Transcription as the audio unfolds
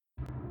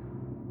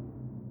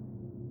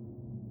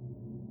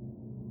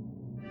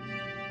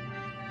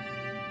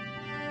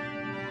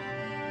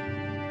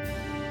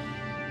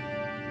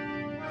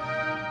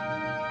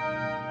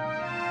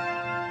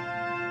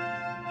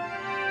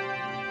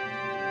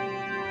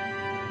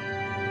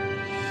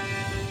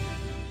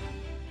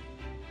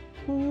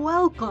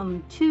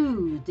Welcome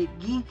to the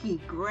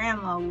Geeky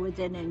Grandma with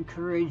an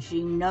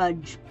Encouraging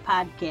Nudge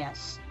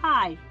podcast.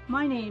 Hi,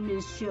 my name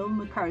is Jill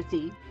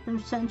McCarthy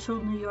from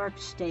Central New York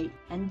State,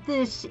 and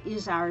this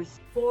is our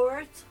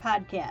fourth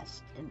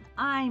podcast, and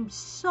I'm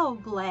so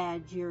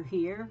glad you're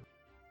here.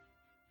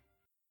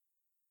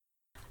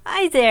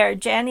 Hi there,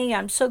 Jenny.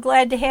 I'm so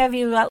glad to have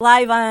you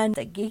live on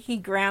the Geeky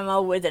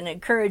Grandma with an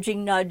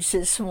Encouraging Nudge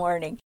this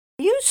morning.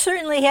 You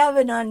certainly have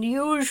an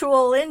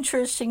unusual,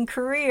 interesting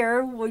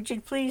career. Would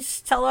you please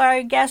tell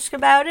our guests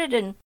about it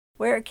and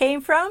where it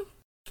came from?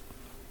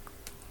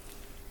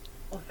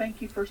 Well,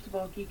 thank you, first of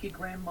all, Geeky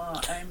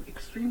Grandma. I'm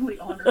extremely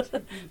honored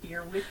to be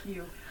here with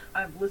you.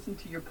 I've listened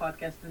to your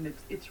podcast, and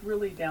it's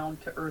really down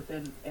to earth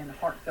and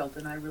heartfelt,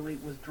 and I really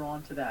was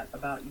drawn to that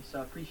about you, so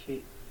I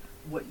appreciate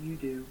what you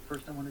do.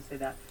 First, I want to say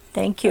that.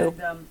 Thank you.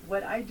 And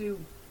what I do,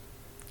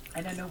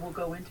 and I know we'll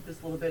go into this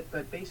a little bit,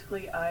 but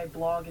basically I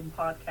blog and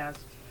podcast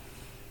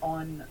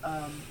on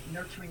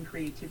nurturing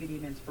creativity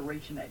and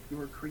inspiration at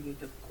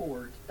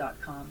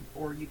yourcreativecord.com,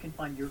 or you can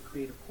find Your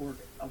Creative Cord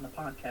on the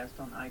podcast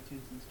on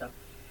iTunes and stuff.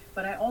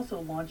 But I also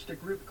launched a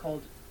group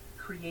called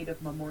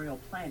Creative Memorial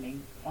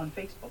Planning on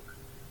Facebook,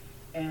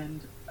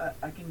 and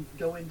I can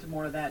go into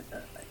more of that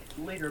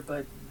later,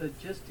 but the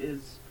gist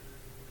is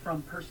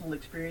from personal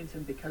experience,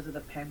 and because of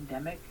the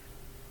pandemic,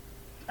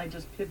 I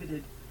just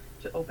pivoted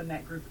to open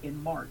that group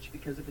in March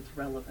because of its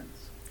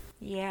relevance.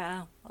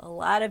 Yeah, a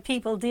lot of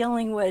people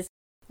dealing with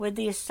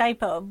this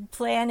type of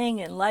planning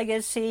and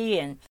legacy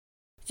and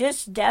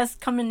just death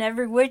coming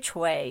every which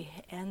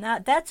way. And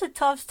that's a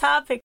tough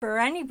topic for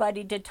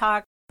anybody to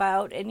talk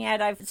about, and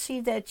yet I see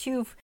that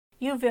you've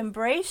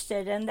embraced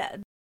it, and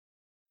that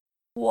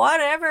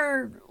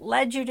whatever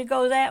led you to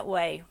go that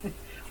way.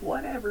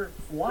 Whatever.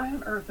 Why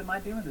on earth am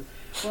I doing this?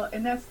 Well,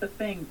 and that's the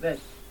thing, that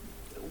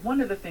one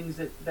of the things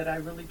that I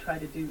really try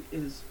to do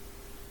is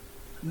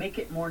make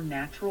it more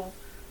natural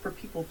for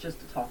people just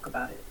to talk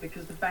about it.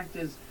 Because the fact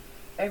is,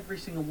 every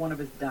single one of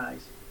us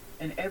dies,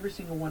 and every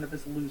single one of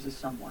us loses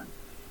someone.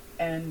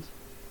 And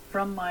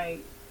from my,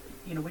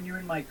 when you're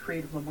in my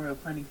Creative Memorial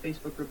Planning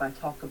Facebook group, I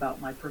talk about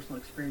my personal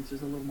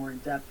experiences a little more in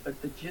depth, but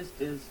the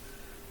gist is,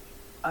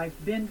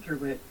 I've been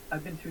through it.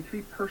 I've been through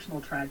 3 personal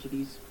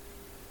tragedies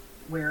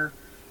where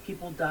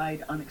people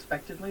died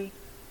unexpectedly,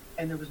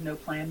 and there was no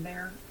plan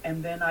there.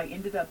 And then I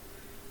ended up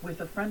with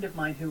a friend of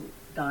mine who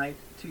died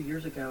 2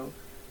 years ago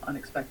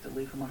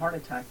unexpectedly from a heart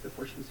attack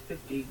before she was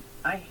 50.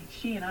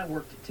 She and I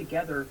worked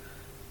together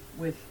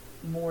with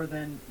more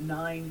than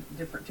 9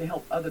 different, to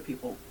help other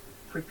people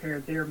prepare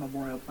their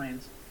memorial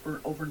plans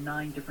for over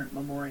 9 different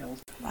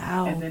memorials.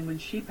 Wow. And then when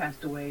she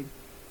passed away,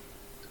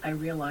 I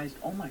realized,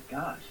 oh my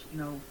gosh,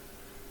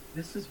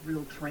 this is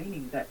real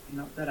training that,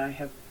 that I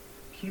have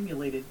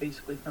accumulated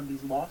basically from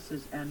these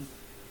losses. And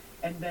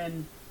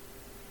then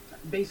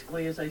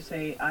basically, as I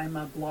say, I'm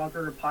a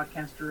blogger, a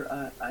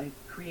podcaster. I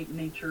create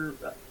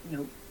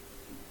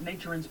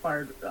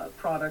nature-inspired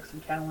products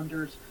and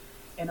calendars,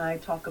 and I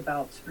talk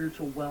about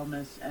spiritual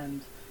wellness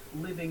and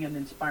living an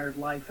inspired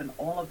life, and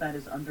all of that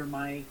is under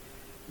my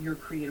Your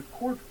Creative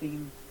Cord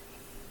theme.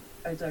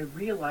 As I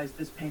realized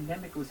this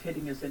pandemic was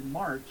hitting us in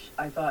March,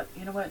 I thought,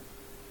 you know what,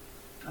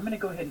 I'm going to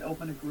go ahead and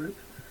open a group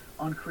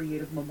on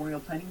creative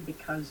memorial planning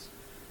because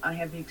I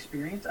have the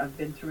experience. I've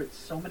been through it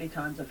so many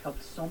times. I've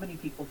helped so many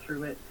people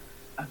through it.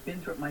 I've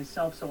been through it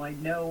myself, so I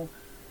know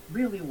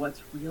really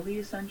what's really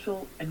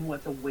essential and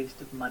what's a waste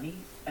of money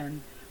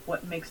and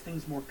what makes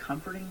things more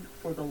comforting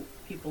for the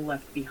people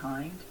left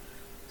behind.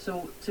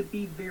 So to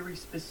be very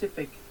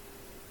specific,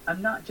 I'm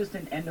not just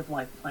an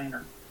end-of-life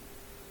planner.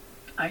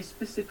 I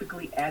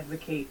specifically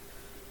advocate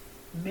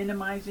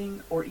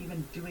minimizing or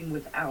even doing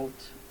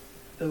without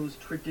those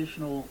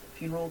traditional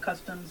funeral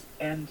customs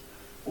and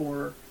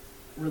or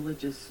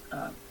religious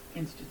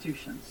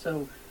institutions.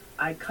 So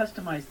I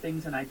customize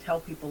things, and I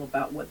tell people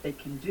about what they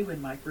can do in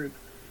my group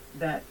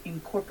that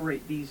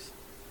incorporate these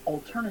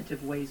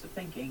alternative ways of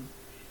thinking.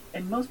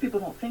 And most people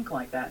don't think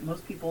like that.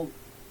 Most people,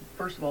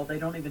 first of all, they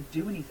don't even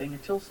do anything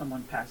until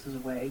someone passes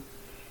away.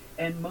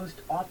 And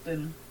most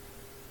often,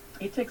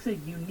 it takes a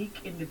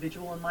unique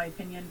individual, in my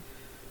opinion,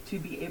 to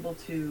be able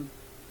to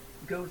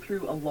go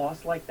through a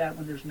loss like that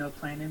when there's no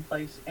plan in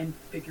place and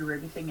figure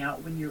everything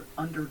out when you're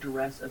under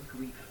duress of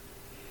grief.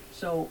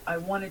 So I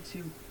wanted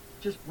to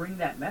just bring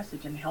that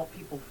message and help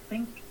people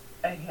think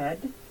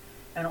ahead.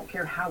 I don't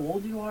care how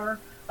old you are.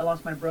 I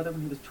lost my brother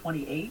when he was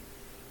 28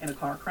 in a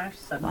car crash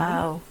suddenly.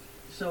 Wow.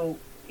 So,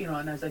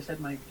 and as I said,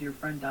 my dear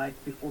friend died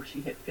before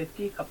she hit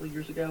 50 a couple of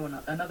years ago. And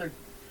another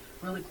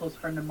really close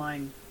friend of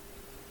mine,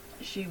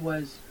 she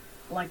was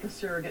like a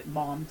surrogate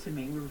mom to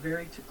me. We were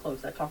very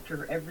close. I talked to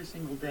her every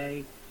single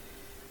day.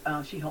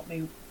 She helped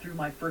me through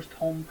my first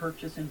home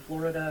purchase in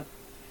Florida.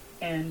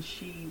 And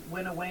she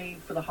went away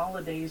for the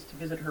holidays to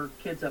visit her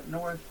kids up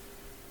north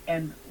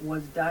and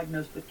was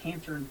diagnosed with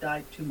cancer and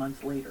died 2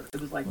 months later.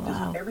 It was like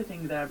just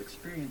everything that I've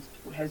experienced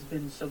has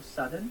been so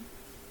sudden.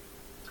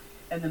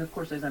 And then, of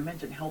course, as I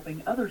mentioned,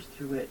 helping others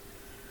through it.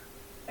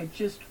 I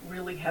just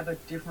really have a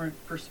different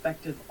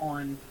perspective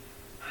on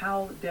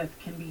how death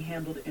can be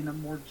handled in a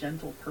more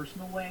gentle,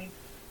 personal way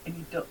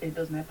and it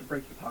doesn't have to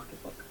break your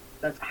pocketbook.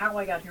 That's how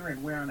I got here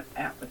and where I'm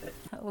at with it.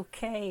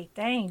 Okay,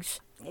 thanks.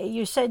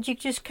 You said you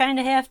just kind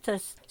of have to,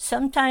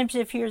 sometimes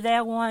if you're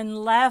that one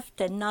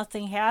left and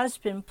nothing has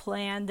been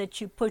planned,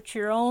 that you put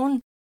your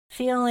own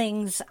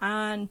feelings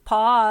on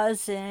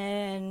pause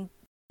and,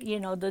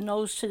 the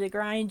nose to the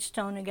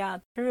grindstone and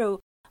got through.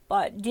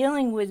 But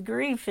dealing with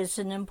grief is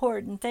an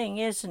important thing,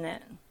 isn't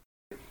it?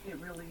 It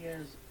really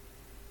is.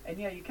 And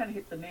yeah, you kind of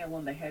hit the nail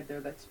on the head there.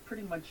 That's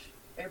pretty much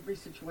every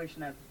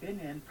situation I've been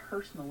in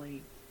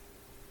personally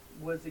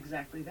was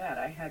exactly that.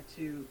 I had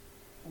to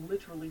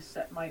literally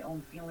set my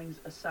own feelings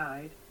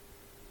aside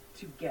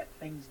to get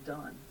things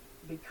done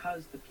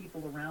because the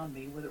people around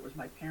me, whether it was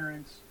my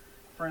parents,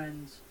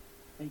 friends,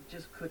 they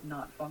just could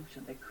not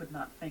function. They could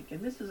not think.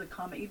 And this is a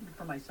common, even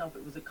for myself,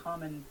 it was a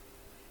common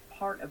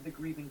part of the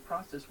grieving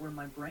process where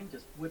my brain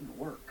just wouldn't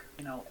work,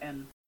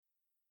 and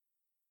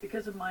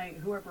because of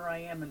whoever I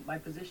am and my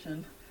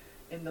position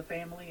in the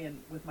family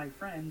and with my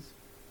friends,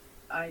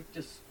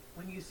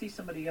 when you see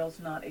somebody else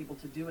not able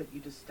to do it, you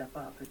just step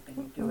up and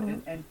you do it.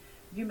 And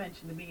you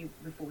mentioned to me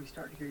before we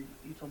started here,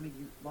 you told me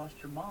you lost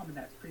your mom, and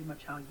that's pretty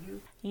much how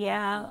you.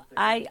 Yeah,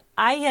 I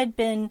had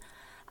been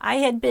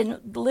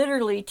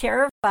literally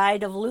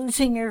terrified of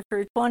losing her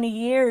for 20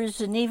 years,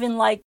 and even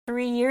like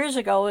 3 years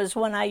ago is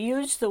when I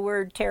used the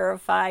word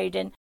terrified,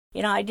 and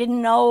I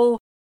didn't know.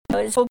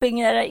 I was hoping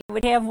that I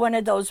would have one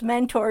of those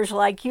mentors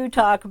like you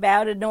talk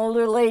about, an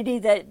older lady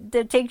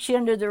that takes you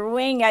under their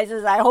wing. I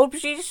says, I hope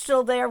she's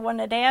still there when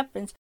it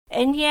happens.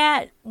 And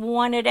yet,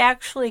 when it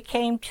actually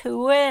came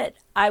to it,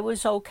 I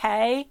was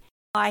okay.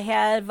 I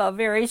have a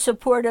very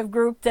supportive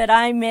group that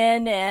I'm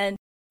in, and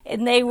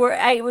it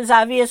was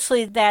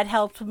obviously that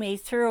helped me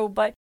through,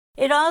 but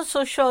it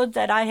also showed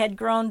that I had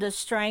grown the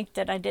strength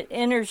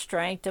inner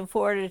strength and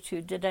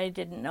fortitude that I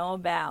didn't know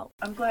about.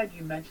 I'm glad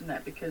you mentioned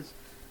that because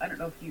I don't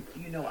know if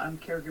you know, I'm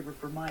caregiver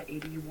for my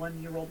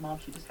 81-year-old mom.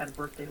 She just had a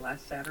birthday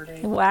last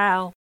Saturday.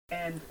 Wow.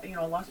 And,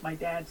 I lost my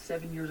dad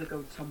 7 years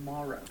ago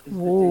tomorrow. Is the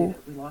Whoa. day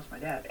that we lost my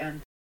dad.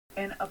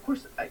 And of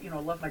course, I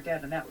love my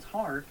dad, and that was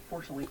hard.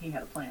 Fortunately, he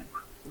had a plan.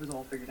 It was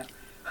all figured out.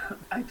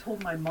 I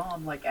told my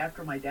mom, like,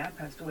 after my dad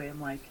passed away, I'm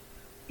like,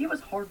 it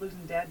was hard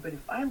losing Dad, but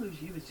if I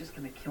lose you, it's just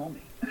going to kill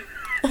me.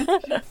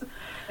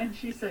 And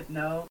she said,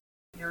 no.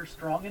 You're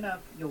strong enough,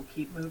 you'll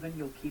keep moving,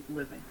 you'll keep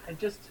living. And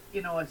just,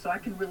 so I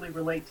can really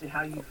relate to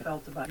how you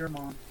felt about your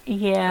mom.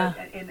 Yeah.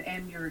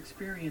 And your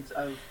experience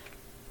of,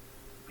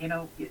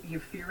 you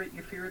fear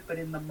it, but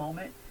in the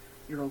moment,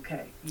 you're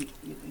okay.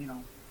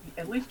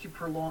 At least you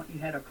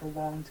had a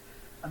prolonged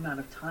amount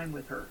of time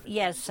with her.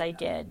 Yes, I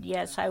did.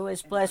 Yes, I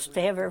was blessed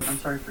to have her. I'm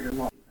sorry for your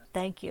loss.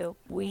 Thank you.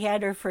 We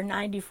had her for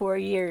 94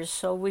 years,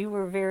 so we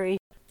were very...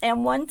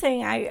 And one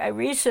thing I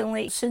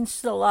recently,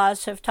 since the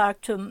loss, have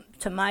talked to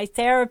my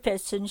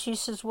therapist, and she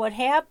says what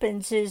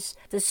happens is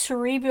the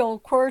cerebral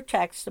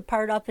cortex, the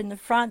part up in the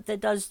front that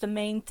does the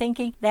main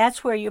thinking,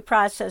 that's where you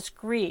process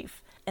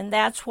grief. And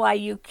that's why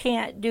you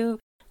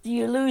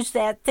lose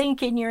that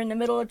thinking. You're in the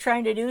middle of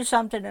trying to do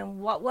something,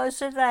 and what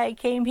was it that I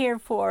came here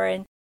for?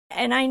 And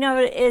I know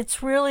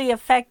it's really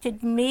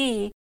affected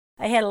me.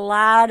 I had a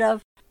lot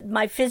of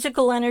my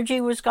physical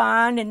energy was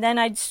gone, and then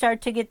I'd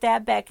start to get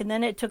that back, and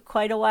then it took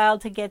quite a while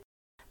to get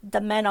the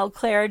mental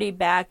clarity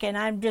back, and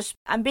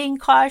I'm being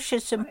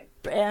cautious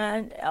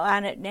and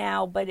on it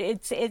now, but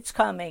it's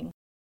coming.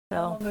 So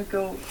how long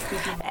ago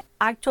did you...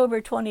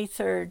 October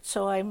 23rd,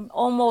 so I'm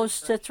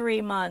almost to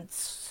 3 months,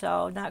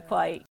 so not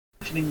quite.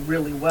 Functioning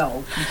really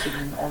well,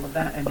 considering all of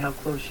that and how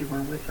close you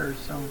were with her,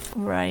 so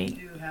right.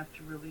 You do have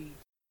to really...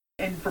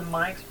 And from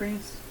my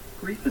experience,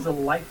 grief is a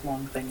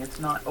lifelong thing. It's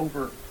not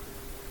over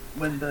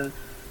when the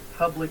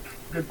public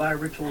goodbye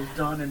ritual is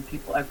done and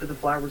people, after the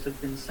flowers have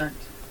been sent,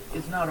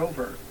 it's not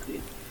over.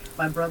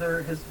 My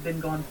brother has been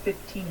gone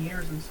 15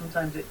 years, and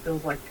sometimes it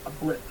feels like a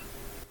blip.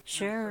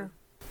 Sure.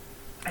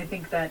 I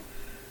think that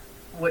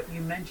what you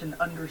mentioned,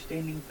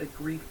 understanding the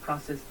grief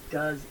process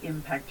does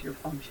impact your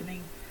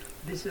functioning.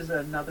 This is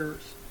another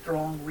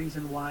strong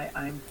reason why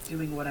I'm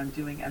doing what I'm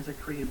doing as a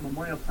creative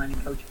memorial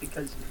planning coach,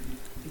 because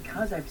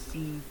I've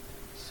seen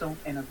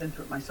and I've been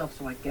through it myself,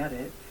 so I get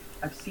it.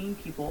 I've seen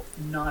people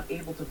not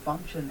able to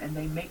function, and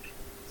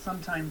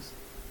sometimes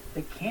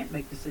they can't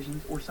make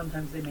decisions, or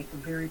sometimes they make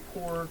very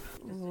poor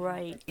decisions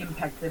right. that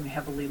impact them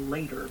heavily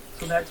later.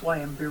 So that's why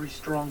I'm very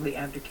strongly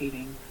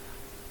advocating,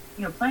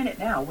 plan it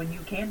now when you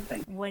can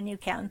think. When you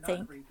can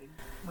think.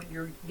 When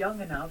you're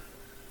young enough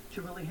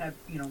to really have,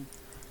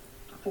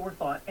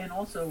 forethought. And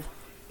also,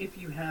 if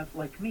you have,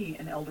 like me,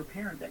 an elder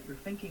parent that you're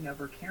thinking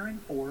of or caring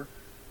for,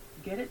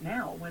 get it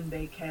now when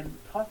they can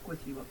talk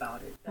with you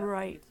about it.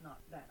 Right. It's not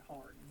that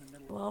hard in the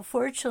middle. Well,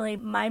 fortunately,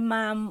 my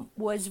mom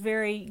was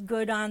very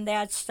good on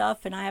that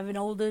stuff, and I have an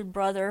older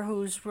brother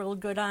who's real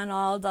good on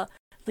all the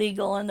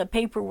legal and the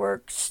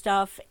paperwork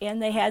stuff,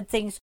 and they had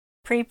things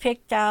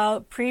pre-picked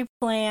out,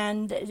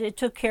 pre-planned. It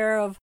took care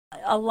of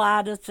a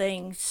lot of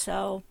things,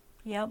 so,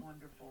 yep.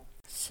 Wonderful.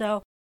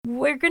 So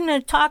we're going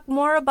to talk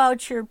more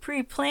about your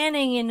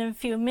pre-planning in a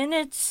few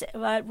minutes,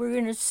 but we're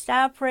going to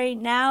stop right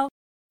now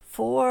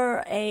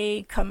for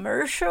a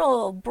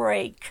commercial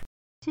break.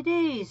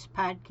 Today's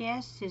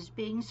podcast is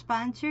being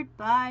sponsored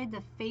by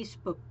the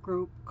Facebook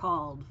group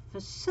called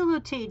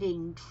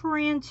Facilitating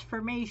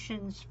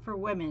Transformations for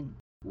Women.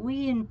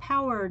 We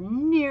empower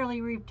nearly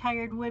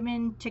retired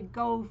women to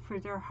go for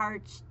their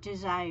heart's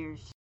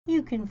desires.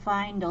 You can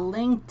find a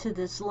link to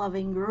this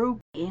loving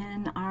group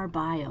in our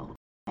bio.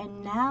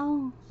 And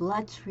now,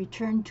 let's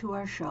return to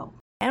our show.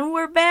 And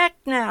we're back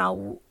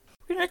now.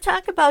 We're going to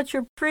talk about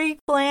your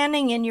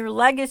pre-planning and your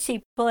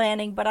legacy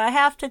planning, but I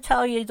have to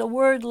tell you, the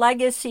word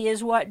legacy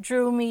is what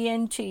drew me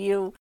into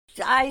you.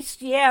 I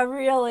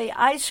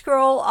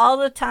scroll all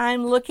the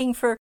time looking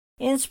for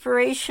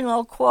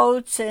inspirational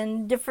quotes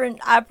and different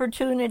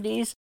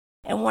opportunities.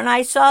 And when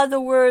I saw the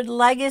word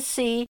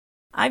legacy,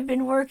 I've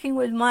been working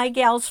with my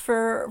gals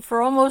for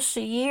almost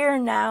a year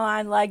now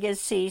on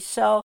legacy.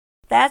 So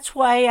that's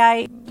why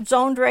I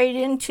zoned right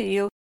into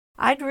you.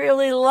 I'd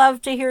really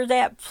love to hear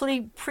that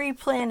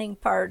pre-planning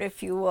part,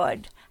 if you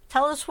would.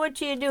 Tell us, what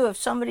do you do if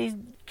somebody's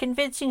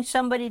convincing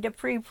somebody to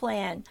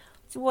pre-plan?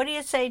 What do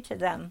you say to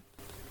them?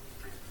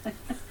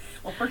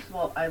 Well, first of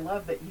all, I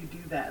love that you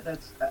do that.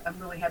 I'm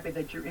really happy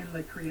that you're in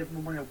the Creative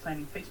Memorial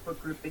Planning Facebook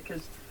group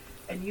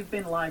and you've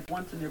been live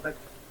once in there, but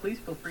please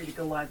feel free to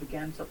go live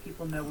again so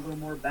people know a little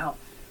more about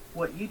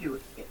what you do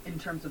in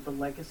terms of the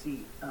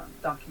legacy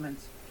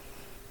documents,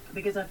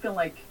 because I feel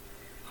like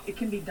it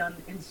can be done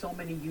in so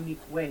many unique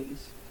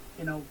ways.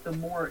 The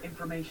more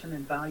information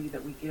and value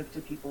that we give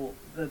to people,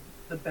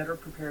 the better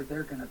prepared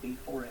they're going to be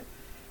for it.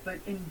 But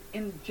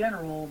in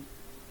general,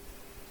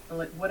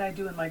 like what I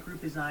do in my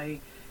group is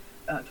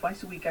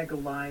twice a week I go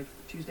live,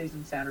 Tuesdays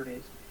and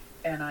Saturdays,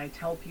 and I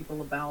tell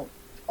people about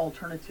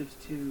alternatives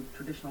to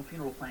traditional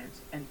funeral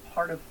plans. And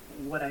part of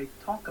what I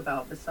talk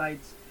about,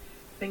 besides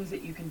things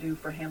that you can do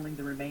for handling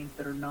the remains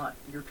that are not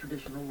your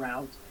traditional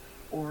routes,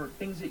 or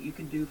things that you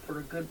can do for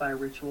a goodbye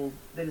ritual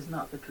that is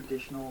not the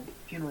traditional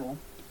funeral,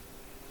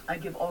 I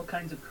give all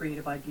kinds of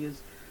creative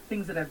ideas,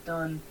 things that I've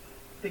done,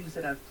 things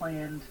that I've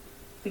planned,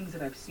 things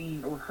that I've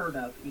seen or heard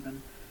of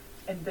even.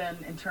 And then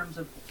in terms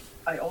of,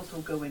 I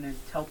also go in and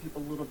tell people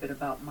a little bit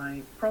about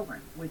my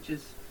program, which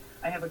is,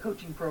 I have a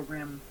coaching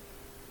program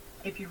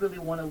if you really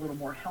want a little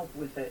more help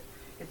with it.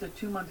 It's a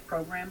 2-month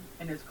program,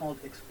 and it's called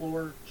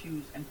Explore,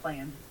 Choose, and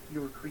Plan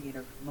Your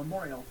Creative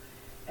Memorial.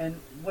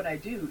 And what I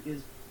do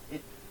is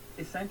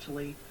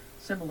essentially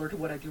similar to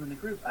what I do in the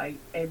group. I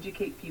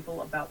educate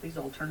people about these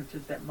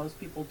alternatives that most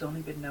people don't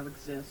even know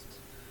exist.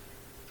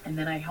 And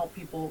then I help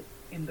people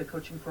in the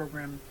coaching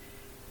program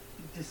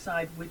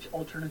decide which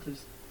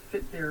alternatives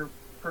fit their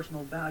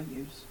personal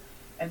values.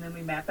 And then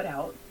we map it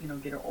out,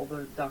 get all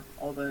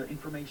the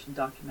information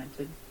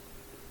documented.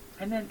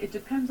 And then it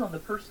depends on the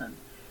person,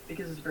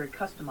 because it's very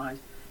customized.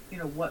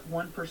 What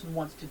one person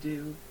wants to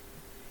do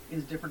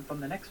is different from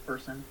the next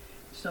person.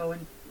 So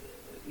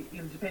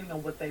depending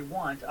on what they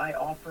want, I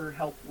offer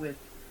help with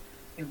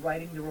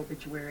writing their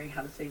obituary,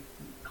 how to save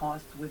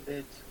costs with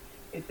it.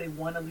 If they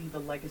want to leave a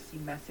legacy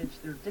message,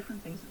 there are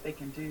different things that they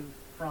can do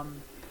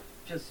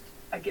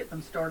I get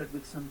them started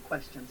with some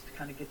questions to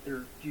kind of get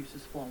their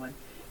juices flowing.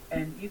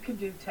 And you can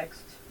do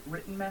text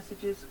written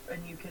messages,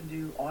 and you can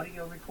do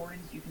audio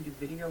recordings, you can do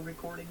video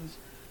recordings.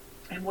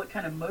 And what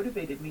kind of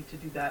motivated me to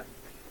do that,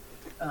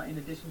 in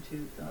addition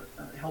to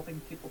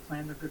helping people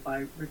plan their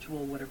goodbye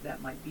ritual, whatever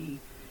that might be,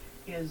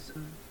 is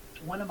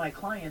one of my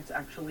clients,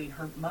 actually,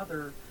 her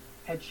mother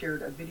had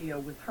shared a video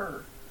with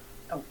her.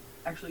 Oh,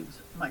 actually, it was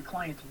my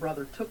client's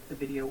brother took the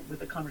video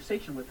with a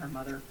conversation with her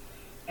mother,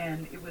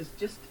 and it was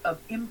just an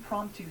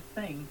impromptu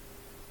thing,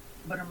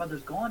 but her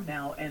mother's gone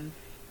now, and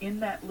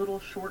in that little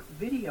short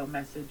video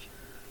message,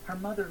 her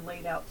mother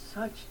laid out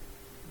such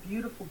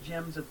beautiful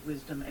gems of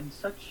wisdom, and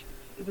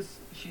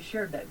she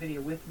shared that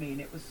video with me,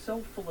 and it was so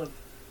full of,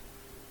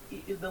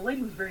 the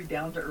lady was very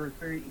down to earth,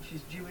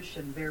 she's Jewish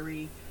and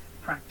very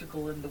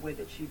practical in the way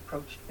that she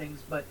approached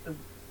things, but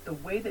the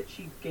way that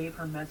she gave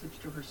her message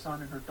to her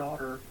son and her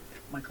daughter,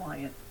 my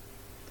client,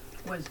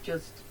 was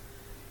just,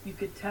 you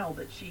could tell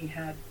that she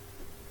had,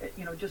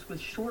 just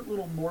with short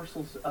little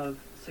morsels of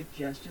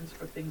suggestions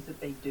for things that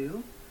they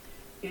do,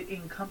 it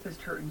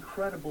encompassed her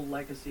incredible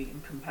legacy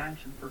and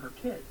compassion for her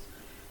kids.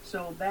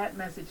 So that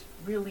message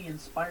really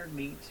inspired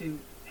me to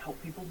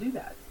help people do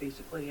that,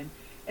 basically.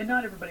 And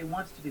not everybody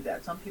wants to do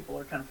that. Some people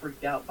are kind of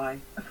freaked out by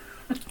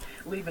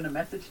leaving a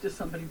message to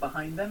somebody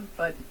behind them.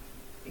 But,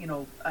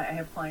 I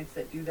have clients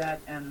that do that,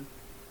 and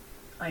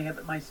I have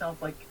it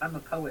myself. Like, I'm a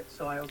poet,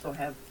 so I also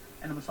have,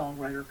 and I'm a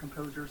songwriter,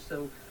 composer.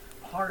 So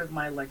part of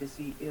my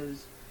legacy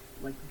is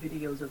like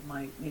videos of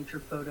my nature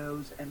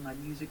photos and my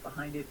music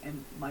behind it,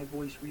 and my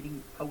voice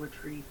reading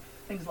poetry,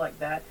 things like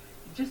that,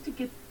 just to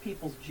get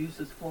people's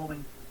juices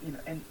flowing.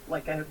 And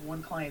like, I have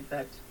one client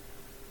that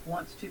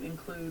wants to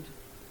include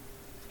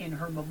in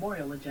her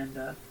memorial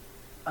agenda,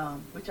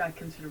 which I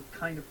consider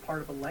kind of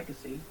part of a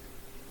legacy,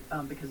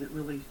 because it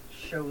really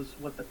shows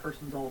what the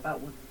person's all about,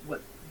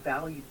 what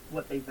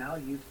they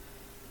valued.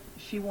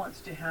 She wants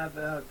to have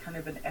a kind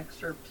of an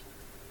excerpt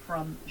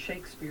from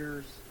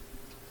Shakespeare's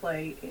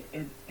play,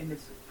 and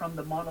it's from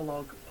the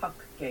monologue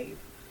Puck gave,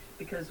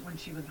 because when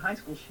she was in high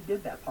school, she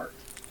did that part.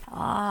 Ah.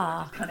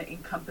 So it just kind of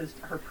encompassed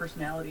her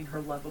personality and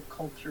her love of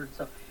culture.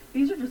 So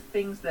these are just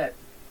things that,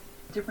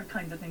 different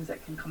kinds of things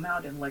that can come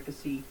out in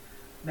legacy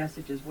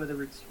messages,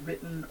 whether it's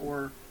written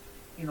or,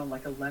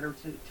 like a letter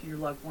to your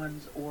loved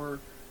ones, or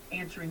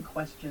answering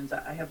questions.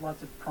 I have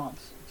lots of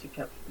prompts to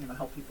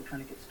help people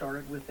kind of get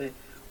started with it,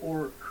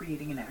 or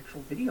creating an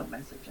actual video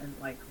message and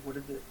like what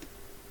are the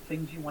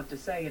things you want to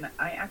say. And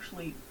I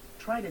actually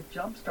try to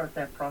jumpstart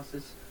that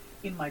process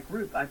in my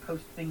group. I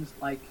post things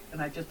like,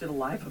 and I just did a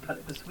live about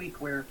it this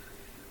week, where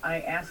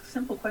I ask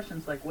simple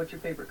questions like, what's your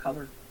favorite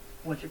color?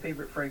 What's your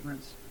favorite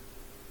fragrance?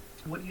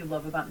 What do you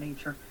love about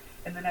nature?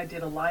 And then I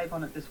did a live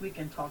on it this week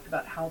and talked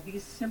about how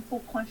these simple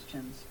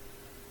questions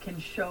can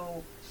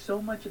show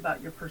so much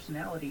about your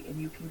personality,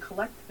 and you can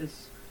collect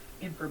this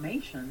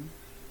information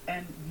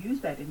and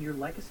use that in your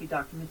legacy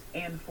documents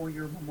and for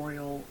your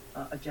memorial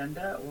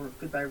agenda or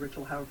goodbye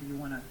ritual, however you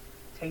want to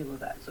tailor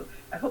that. So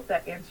I hope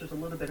that answers a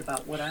little bit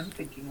about what I'm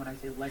thinking when I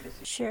say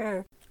legacy.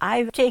 Sure.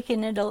 I've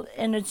taken it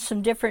in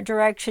some different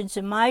directions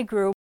in my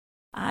group.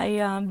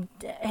 I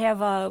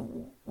have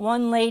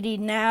one lady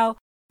now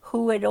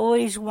who had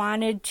always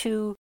wanted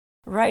to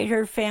write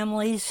her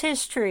family's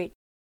history.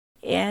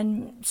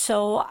 And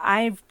so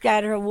I've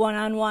got a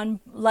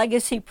one-on-one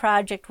legacy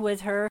project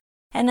with her,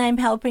 and I'm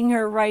helping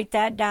her write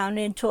that down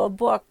into a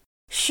book.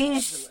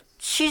 She's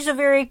a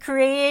very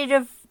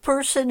creative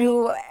person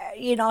who,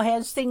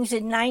 has things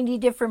in 90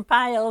 different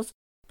piles,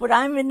 but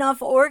I'm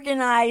enough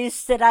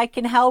organized that I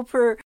can help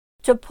her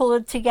to pull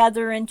it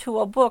together into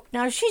a book.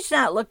 Now, she's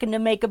not looking to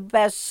make a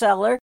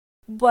bestseller,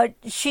 but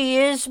she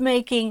is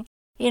making,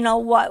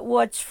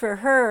 what's for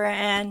her.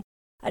 And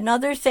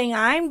another thing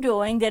I'm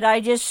doing that I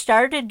just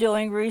started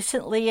doing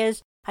recently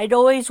is I'd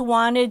always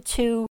wanted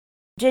to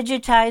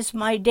digitize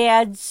my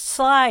dad's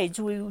slides.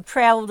 We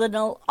traveled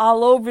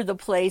all over the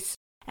place,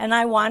 and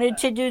I wanted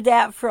to do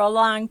that for a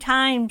long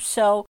time.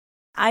 So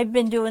I've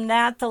been doing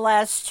that the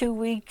last 2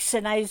 weeks,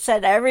 and I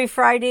said every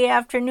Friday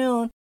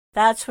afternoon,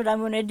 that's what I'm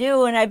going to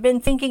do. And I've been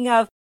thinking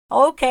of,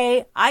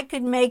 okay, I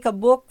could make a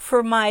book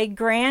for my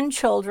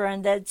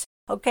grandchildren that's,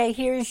 okay,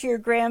 here's your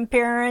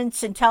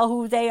grandparents, and tell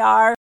who they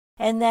are,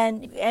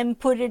 and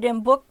put it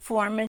in book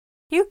form. And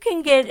you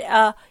can get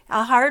a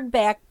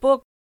hardback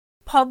book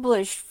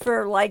published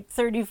for like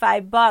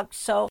 $35,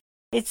 so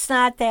it's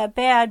not that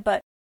bad.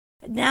 But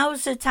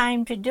now's the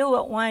time to do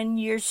it when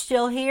you're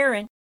still here.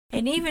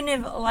 And even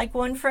if, like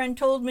one friend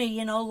told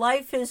me,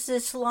 life is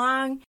this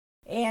long,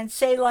 and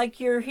say like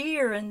you're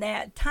here in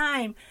that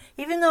time,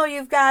 even though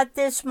you've got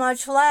this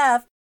much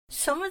left,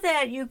 some of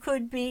that you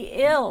could be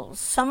ill.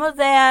 Some of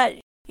that,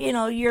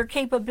 your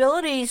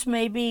capabilities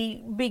may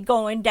be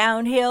going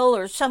downhill,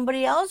 or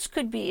somebody else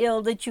could be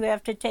ill that you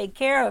have to take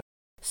care of.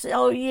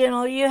 So,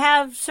 you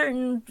have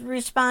certain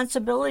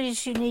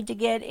responsibilities you need to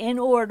get in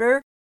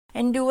order,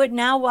 and do it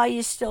now while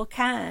you still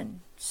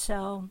can.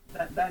 So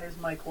that is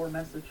my core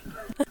message.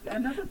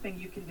 Another thing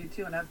you can do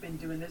too, and I've been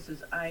doing this,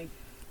 is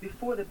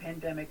before the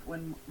pandemic,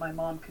 when my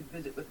mom could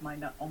visit with my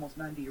almost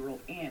 90-year-old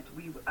aunt,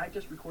 I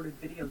just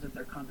recorded videos of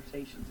their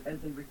conversations as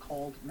they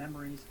recalled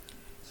memories.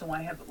 So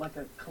I have like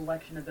a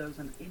collection of those,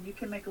 and you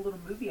can make a little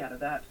movie out of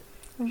that,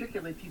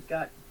 particularly if you've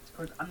got, of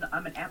course,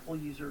 I'm an Apple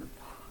user,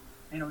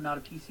 not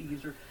a PC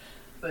user,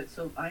 but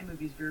so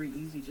iMovie is very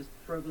easy. Just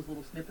throw those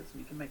little snippets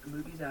and you can make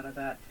movies out of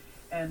that.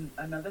 And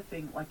another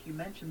thing, like you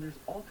mentioned, there's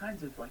all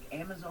kinds of like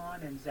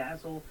Amazon and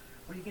Zazzle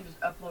where you can just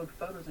upload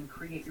photos and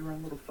create your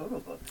own little photo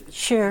book.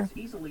 Sure. It's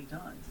easily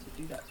done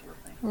to do that sort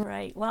of thing.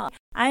 Right. Well,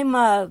 I'm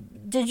a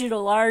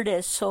digital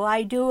artist, so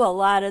I do a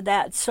lot of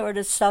that sort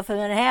of stuff, and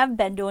I have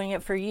been doing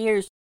it for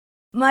years.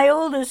 My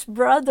oldest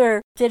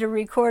brother did a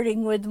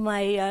recording with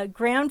my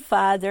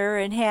grandfather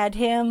and had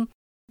him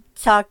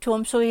talk to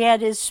him, so he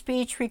had his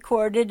speech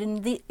recorded,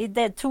 and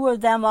the two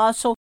of them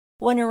also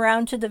went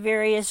around to the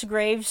various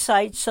grave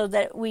sites so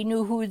that we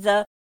knew who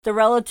the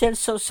relatives,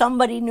 so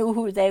somebody knew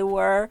who they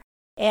were.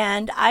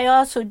 And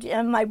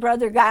my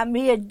brother got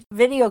me a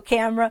video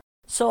camera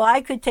so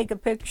I could take a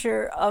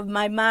picture of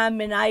my mom,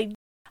 and I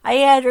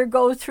had her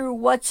go through,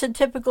 what's a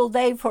typical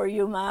day for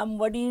you, Mom?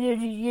 What do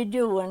you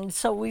do? And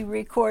so we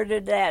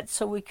recorded that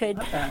so we could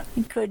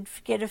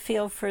get a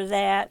feel for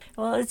that.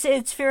 Well,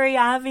 it's very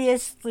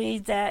obviously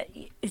that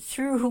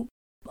through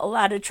a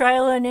lot of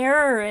trial and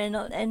error,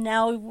 and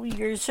now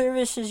your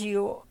services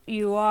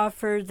you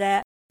offer,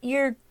 that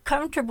you're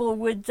comfortable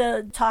with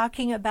the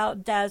talking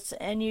about death,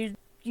 and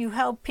you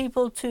help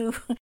people to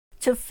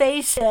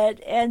face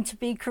it and to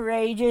be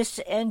courageous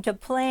and to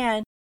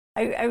plan.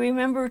 I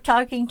remember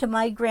talking to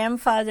my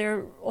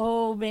grandfather,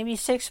 maybe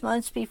 6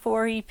 months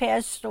before he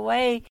passed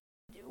away.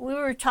 We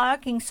were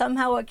talking,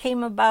 somehow it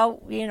came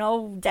about,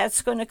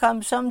 death's going to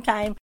come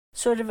sometime,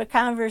 sort of a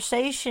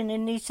conversation.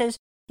 And he says,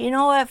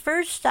 at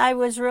first I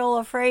was real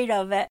afraid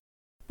of it.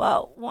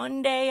 But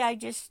one day I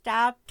just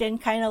stopped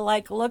and kind of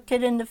like looked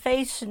it in the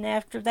face. And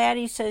after that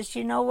he says,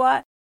 you know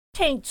what?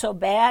 It ain't so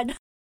bad.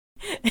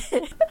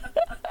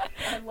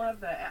 I love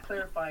that.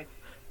 Clarify.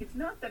 it's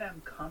not that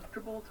I'm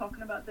comfortable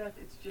talking about death.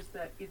 It's just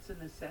that it's a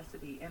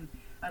necessity. And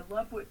I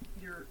love what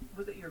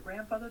was it your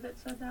grandfather that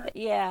said that?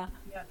 Yeah.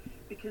 Yeah,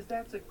 because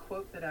that's a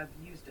quote that I've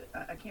used.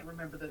 I can't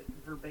remember the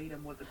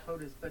verbatim what the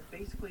quote is, but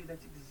basically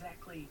that's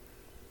exactly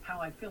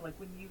how I feel. Like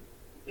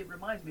it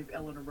reminds me of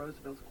Eleanor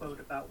Roosevelt's quote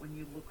about when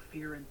you look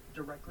fear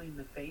directly in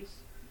the face,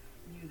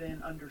 you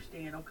then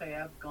understand, okay,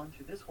 I've gone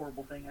through this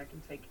horrible thing. I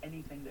can take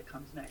anything that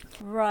comes next.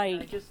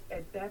 Right.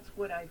 And that's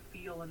what I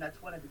feel, and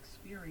that's what I've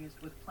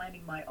experienced with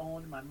planning my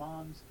own, my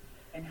mom's,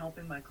 and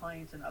helping my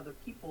clients and other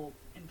people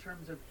in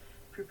terms of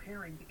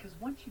preparing. Because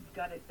once you've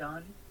got it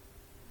done,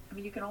 I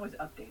mean, you can always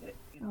update it,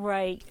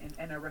 Right.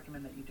 And I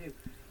recommend that you do.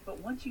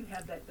 But once you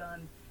have that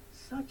done,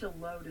 such a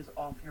load is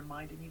off your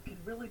mind, and you can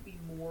really be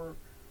more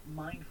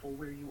mindful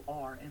where you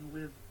are and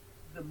live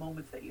the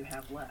moments that you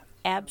have left.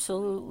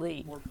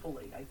 Absolutely. More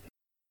fully, I think.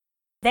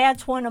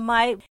 That's one of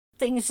my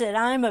things that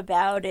I'm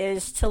about,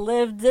 is to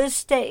live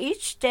this day.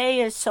 Each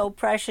day is so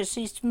precious.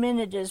 Each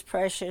minute is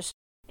precious.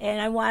 And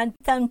I want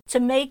them to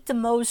make the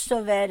most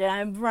of it. And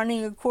I'm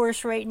running a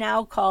course right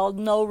now called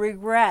No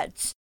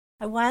Regrets.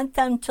 I want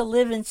them to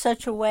live in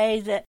such a way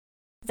that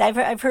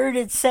I've heard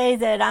it say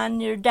that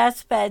on your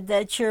deathbed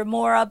that you're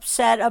more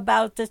upset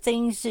about the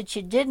things that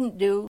you didn't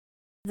do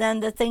than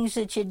the things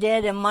that you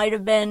did, and might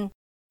have been,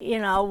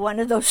 one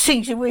of those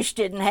things you wish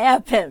didn't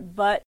happen.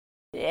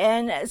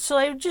 And so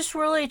I'm just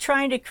really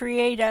trying to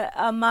create a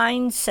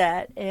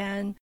mindset,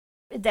 and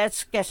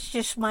that's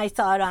just my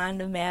thought on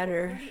the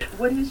matter.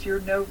 What is your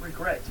No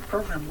Regrets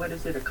program? What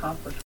does it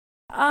accomplish?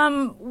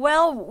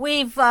 Well,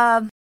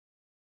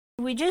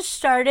 we just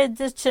started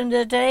this, and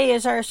today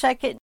is our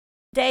second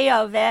day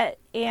of it,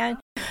 and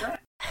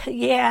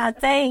yeah,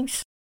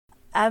 thanks.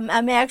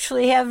 I'm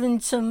actually having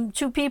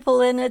two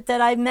people in it that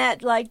I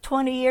met like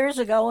 20 years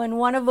ago, and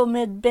one of them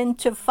had been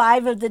to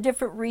 5 of the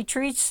different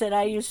retreats that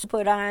I used to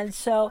put on.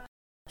 So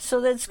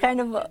that's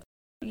kind of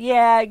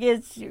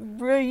it's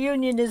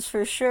reunion is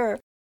for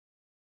sure.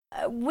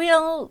 I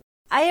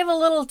have a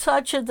little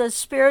touch of the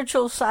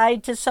spiritual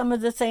side to some of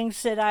the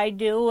things that I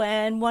do,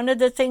 and one of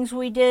the things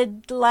we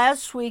did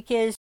last week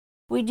is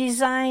we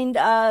designed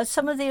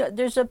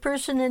there's a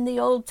person in the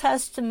Old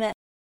Testament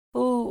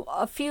who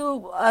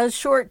a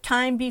short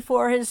time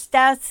before his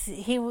death,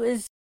 he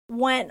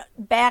went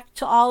back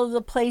to all of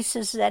the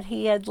places that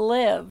he had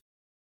lived.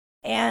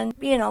 And,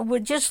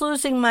 with just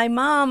losing my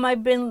mom,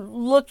 I've been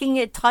looking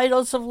at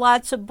titles of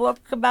lots of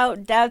books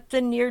about death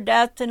and near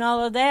death and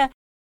all of that.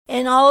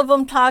 And all of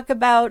them talk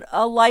about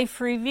a life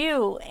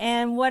review.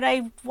 And what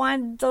I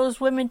want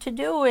those women to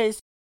do is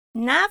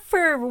not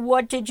for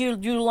what did you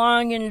do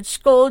wrong and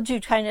scold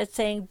you kind of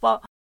thing,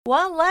 but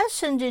what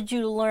lesson did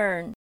you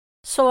learn?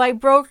 So I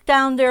broke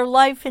down their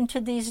life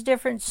into these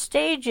different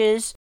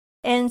stages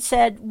and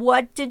said,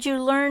 what did you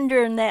learn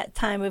during that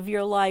time of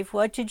your life?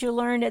 What did you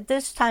learn at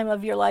this time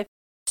of your life?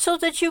 So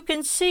that you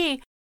can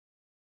see,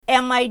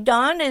 am I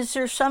done? Is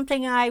there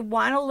something I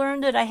want to learn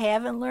that I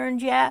haven't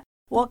learned yet?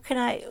 What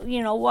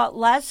what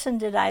lesson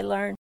did I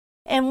learn?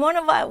 And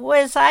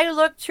as I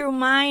looked through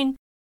mine,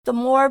 the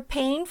more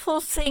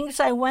painful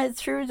things I went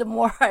through, the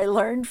more I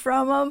learned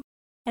from them.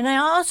 And I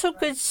also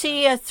could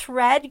see a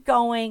thread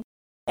going.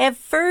 At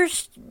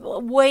first,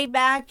 way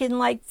back in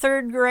like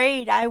 3rd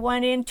grade, I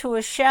went into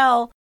a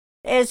shell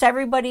as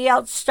everybody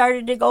else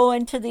started to go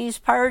into these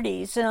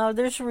parties.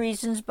 There's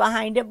reasons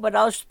behind it, but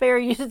I'll spare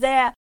you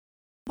that.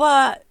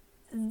 But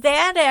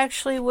that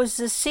actually was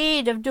the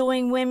seed of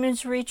doing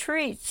women's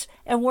retreats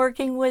and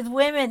working with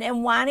women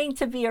and wanting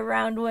to be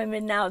around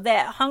women. Now,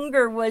 that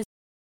hunger was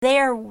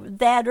there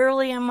that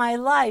early in my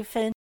life,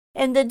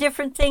 and the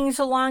different things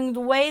along the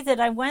way that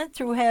I went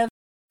through have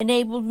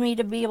enabled me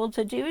to be able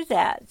to do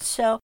that.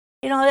 So,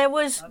 it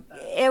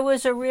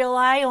was a real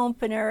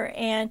eye-opener.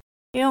 And,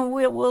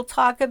 we'll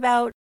talk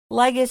about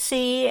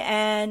legacy.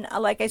 And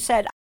like I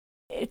said,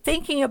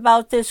 thinking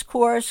about this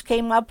course,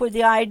 came up with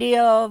the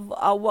idea of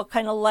what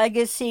kind of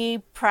legacy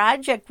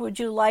project would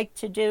you like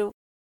to do?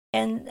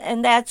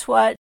 And that's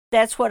what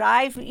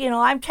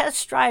I'm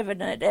test driving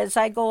it as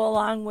I go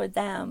along with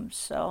them.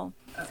 So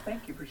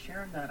thank you for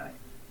sharing that.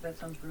 That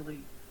sounds really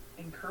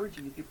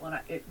encouraging to people, and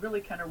it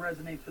really kind of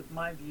resonates with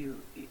my view,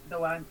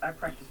 though I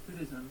practice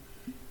Buddhism,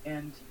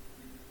 and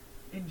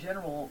in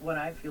general what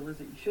I feel is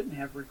that you shouldn't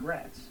have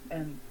regrets,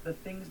 and the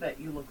things that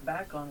you look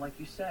back on, like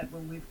you said,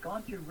 when we've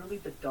gone through really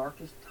the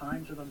darkest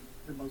times or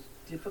the most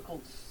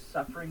difficult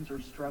sufferings or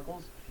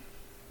struggles,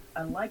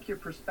 I like your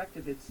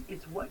perspective.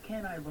 It's what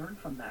can I learn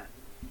from that?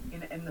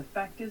 And the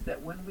fact is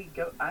that when we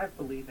go, I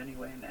believe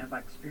anyway, and I've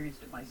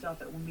experienced it myself,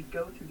 that when we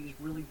go through these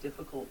really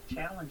difficult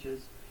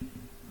challenges,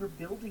 we're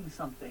building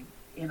something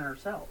in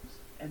ourselves.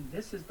 And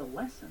this is the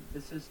lesson.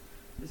 This is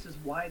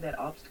why that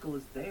obstacle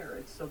is there.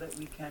 It's so that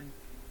we can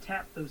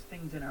tap those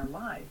things in our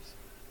lives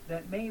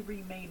that may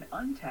remain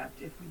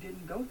untapped if we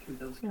didn't go through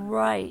those kind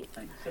of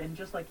things. And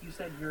just like you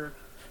said, your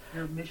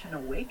mission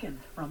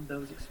awakened from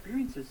those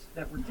experiences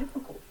that were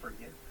difficult for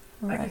you.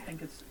 Right. I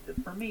just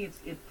think for me,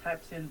 it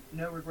taps in,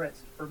 No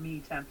Regrets for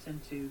me taps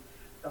into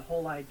the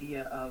whole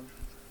idea of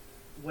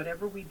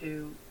whatever we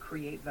do,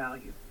 create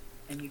value.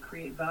 and you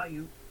create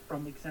value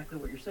from exactly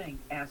what you're saying.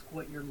 Ask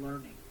what you're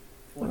learning.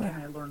 What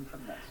can I learn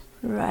from this?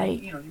 Right.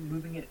 And, you're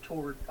moving it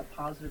toward a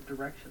positive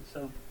direction.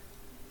 So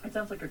it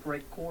sounds like a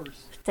great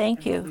course.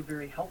 Thank you. It'll be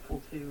very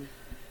helpful to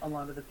a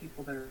lot of the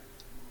people that are,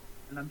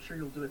 and I'm sure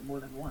you'll do it more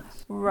than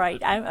once.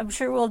 Right. I'm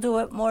sure we'll do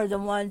it more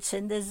than once,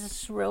 and this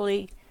is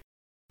really,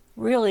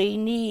 really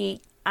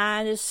neat.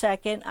 On a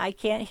second, I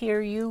can't hear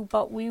you,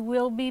 but we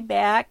will be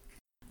back.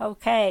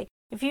 Okay.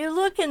 If you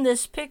look in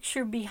this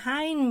picture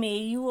behind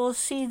me, you will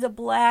see the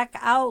black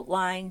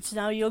outlines.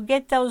 Now, you'll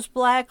get those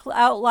black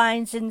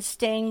outlines in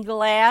stained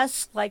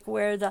glass, like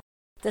where the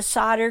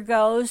solder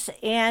goes.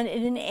 And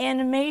in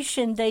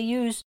animation,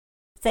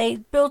 they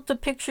built the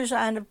pictures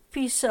on a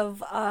piece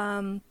of,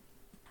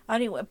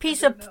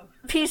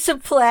 piece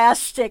of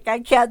plastic. I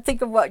can't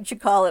think of what you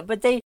call it,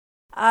 but they,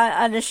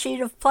 on a sheet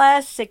of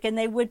plastic, and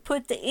they would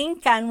put the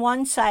ink on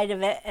one side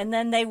of it, and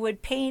then they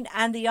would paint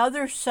on the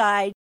other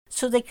side,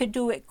 so they could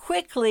do it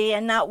quickly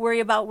and not worry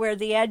about where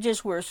the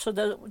edges were. So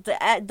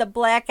the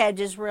black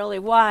edge is really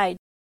wide.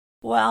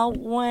 Well,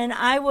 when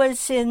I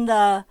was in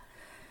the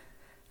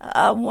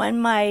when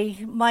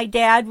my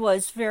dad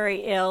was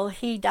very ill,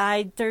 he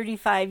died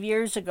 35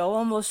 years ago,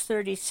 almost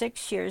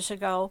 36 years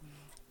ago,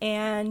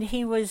 and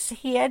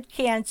he had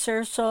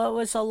cancer, so it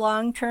was a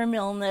long-term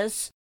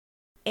illness.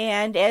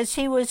 And as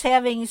he was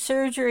having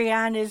surgery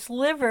on his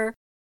liver,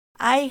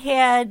 I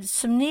had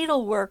some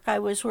needlework I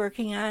was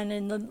working on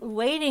in the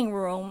waiting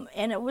room,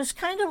 and it was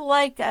kind of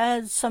like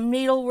some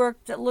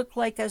needlework that looked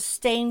like a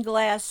stained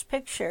glass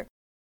picture.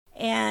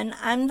 And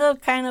I'm the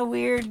kind of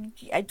weird,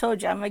 I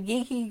told you, I'm a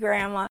geeky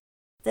grandma,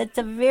 that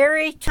the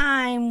very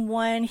time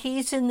when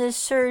he's in this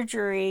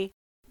surgery,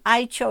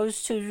 I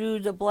chose to do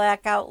the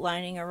black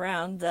outlining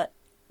around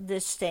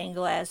this stained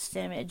glass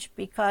image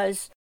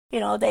because,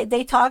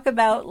 they talk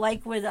about,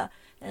 like with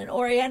an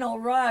oriental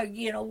rug,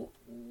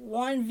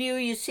 one view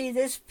you see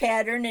this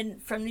pattern,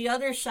 and from the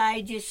other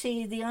side you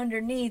see the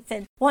underneath,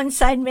 and one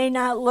side may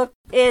not look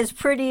as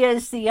pretty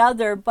as the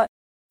other, but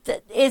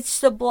it's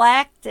the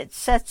black that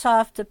sets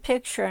off the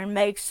picture and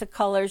makes the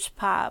colors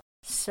pop.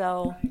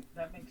 So right.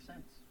 That makes sense.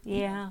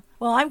 Yeah.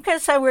 Well, I'm going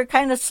to say we're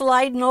kind of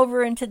sliding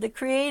over into the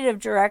creative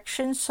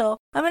direction, so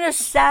I'm going to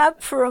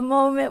stop for a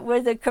moment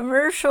with a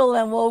commercial,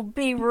 and we'll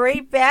be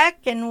right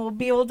back, and we'll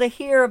be able to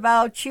hear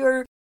about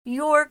your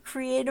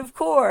creative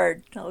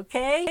cord,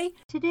 okay?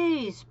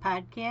 Today's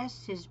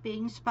podcast is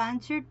being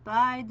sponsored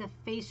by the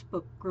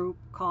Facebook group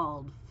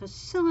called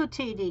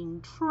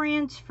Facilitating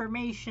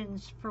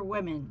Transformations for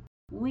Women.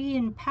 We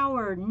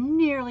empower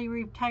nearly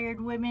retired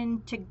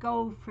women to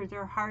go for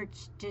their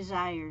heart's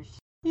desires.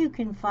 You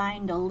can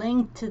find a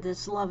link to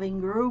this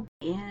loving group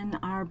in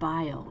our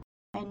bio.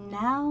 And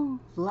now,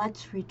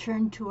 let's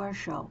return to our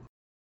show.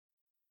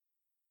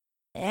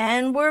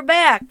 And we're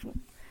back.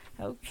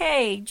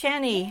 Okay,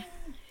 Jenny.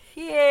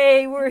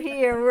 Yay, we're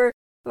here.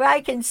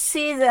 I can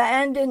see the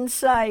end in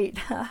sight.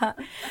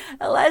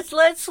 Let's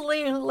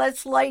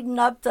lighten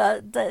up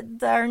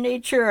our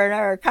nature and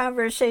our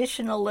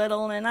conversation a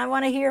little, and I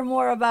want to hear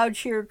more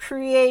about your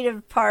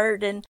creative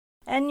part and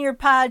your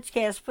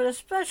podcast, but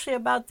especially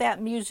about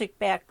that music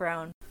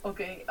background.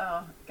 Okay,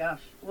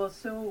 gosh. Well,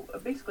 so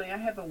basically I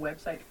have a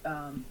website,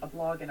 a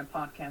blog, and a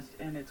podcast,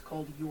 and it's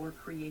called Your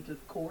Creative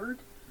Chord,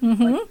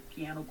 like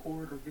piano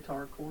chord or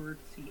guitar chord,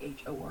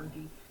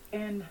 CHORD.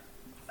 And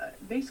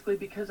basically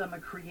because I'm a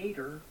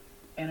creator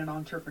and an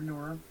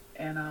entrepreneur,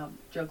 and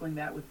juggling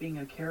that with being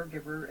a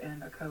caregiver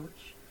and a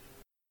coach,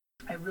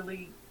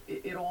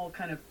 it all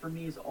kind of, for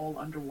me, is all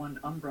under one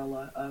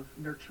umbrella of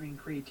nurturing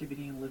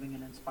creativity and living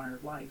an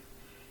inspired life.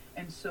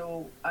 And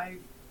so I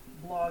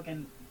blog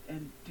and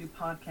do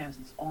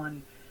podcasts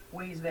on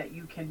ways that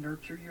you can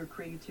nurture your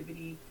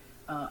creativity.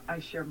 I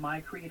share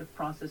my creative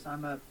process.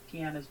 I'm a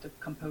pianist, a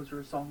composer,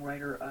 a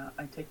songwriter.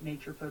 I take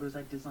nature photos.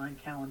 I design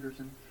calendars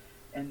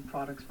and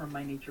products from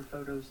my nature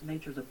photos.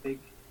 Nature's a big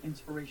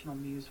inspirational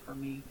muse for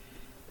me.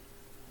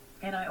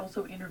 And I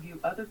also interview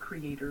other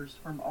creators,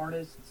 from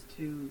artists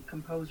to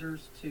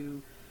composers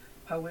to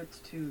poets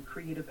to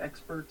creative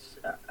experts.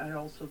 I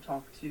also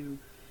talk to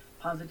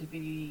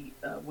positivity,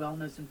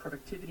 wellness, and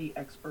productivity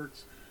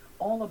experts,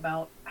 all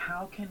about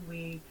how can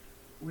we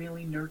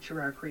really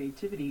nurture our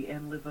creativity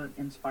and live an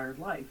inspired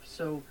life.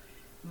 So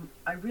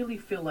I really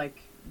feel like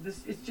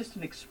this is just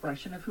an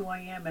expression of who I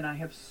am, and I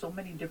have so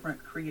many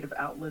different creative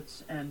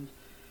outlets. And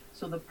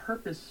so the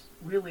purpose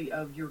really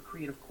of Your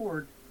Creative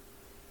Chord,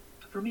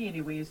 for me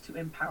anyway, is to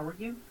empower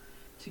you,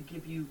 to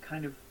give you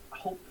kind of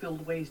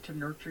hope-filled ways to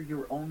nurture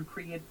your own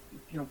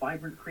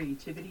vibrant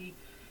creativity,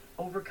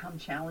 overcome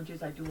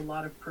challenges. I do a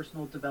lot of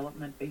personal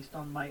development based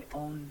on my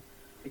own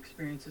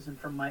experiences and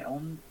from my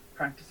own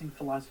practicing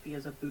philosophy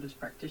as a Buddhist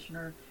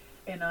practitioner.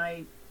 And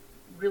I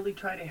really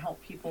try to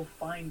help people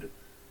find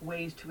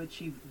ways to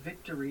achieve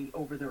victory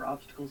over their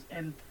obstacles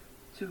and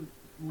to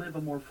live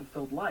a more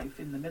fulfilled life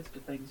in the midst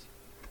of things.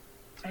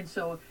 And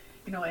so,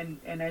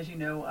 and as you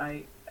know,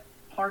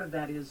 part of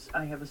that is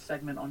I have a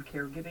segment on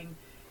caregiving,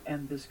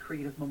 and this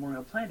creative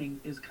memorial planning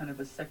is kind of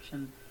a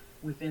section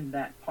within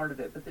that part of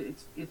it. But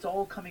it's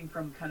all coming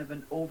from kind of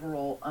an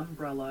overall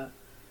umbrella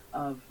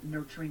of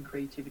nurturing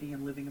creativity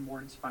and living a more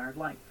inspired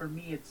life. For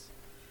me, it's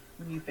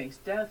when you face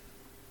death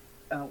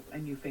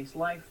and you face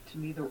life. To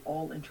me, they're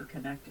all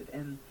interconnected,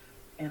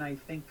 and I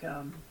think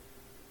the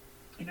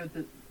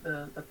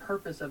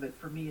purpose of it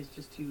for me is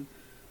just to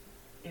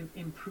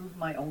improve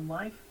my own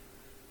life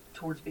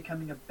towards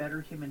becoming a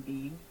better human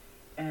being,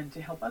 and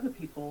to help other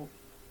people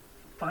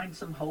find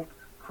some hope,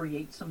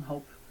 create some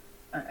hope.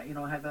 I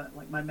have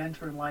my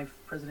mentor in life,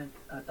 President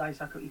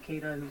Daisaku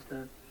Ikeda, who's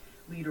the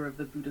leader of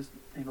the Buddhist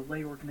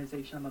lay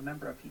organization I'm a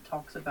member of. He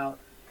talks about,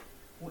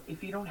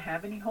 if you don't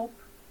have any hope,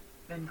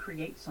 then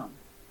create some.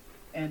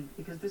 And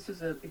because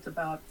it's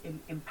about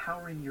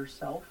empowering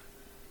yourself,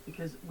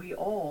 because we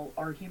all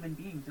are human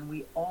beings and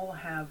we all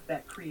have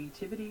that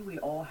creativity, we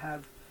all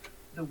have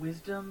the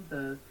wisdom,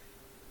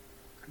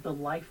 the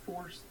life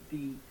force,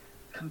 the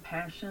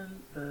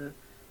compassion, the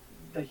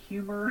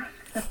humor.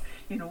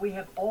 We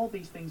have all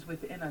these things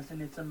within us,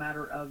 and it's a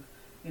matter of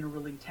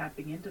really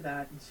tapping into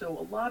that. And so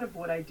a lot of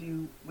what I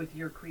do with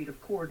your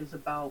creative chord is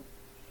about,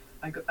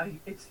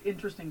 it's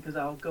interesting because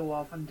I'll go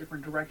off in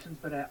different directions,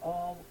 but I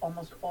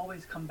almost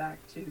always come back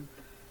to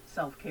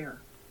self-care,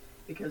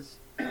 because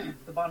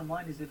the bottom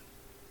line is, if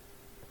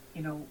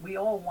we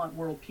all want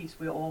world peace,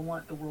 we all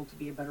want the world to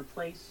be a better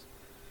place,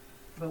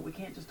 but we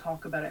can't just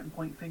talk about it and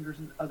point fingers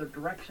in other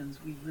directions.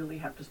 We really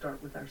have to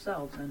start with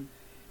ourselves. And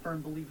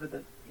firm believer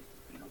that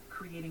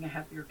creating a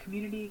happier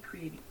community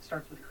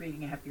starts with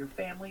creating a happier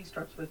family,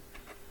 starts with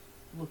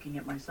looking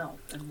at myself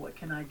and what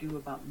can I do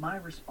about my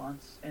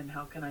response, and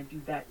how can I do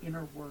that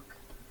inner work.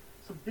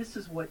 So this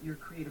is what your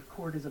creative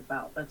chord is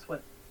about.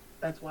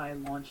 That's why I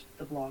launched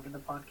the blog and the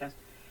podcast.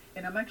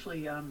 And I'm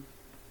actually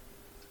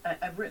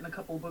I've written a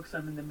couple of books.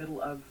 I'm in the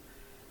middle of,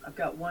 I've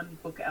got one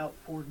book out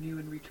for new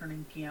and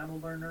returning piano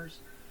learners,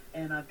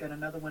 and I've got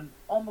another one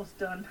almost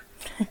done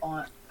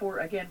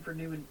for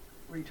new and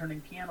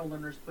returning piano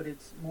learners, but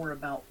it's more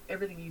about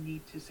everything you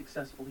need to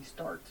successfully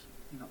start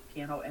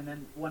piano. And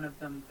then one of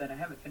them that I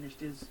haven't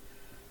finished is,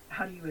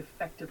 how do you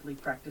effectively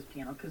practice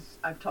piano? Because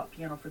I've taught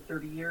piano for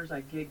 30 years.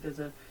 I gigged as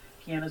a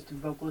pianist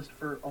and vocalist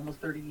for almost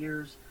 30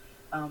 years.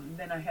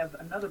 Then I have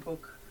another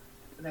book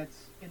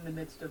that's in the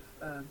midst of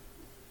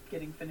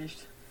getting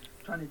finished,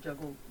 trying to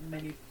juggle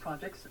many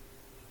projects.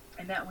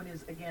 And that one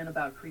is, again,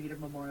 about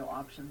creative memorial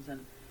options,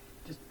 and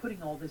just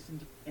putting all this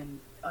in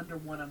under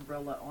one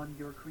umbrella on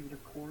your creative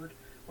chord,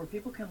 where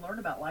people can learn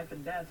about life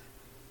and death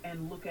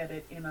and look at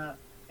it in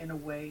a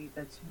way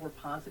that's more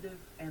positive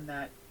and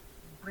that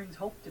brings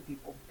hope to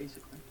people.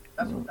 Basically,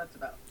 that's what that's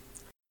about.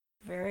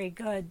 Very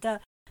good.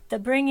 The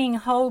bringing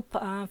hope,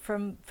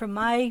 from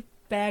my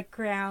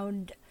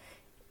background,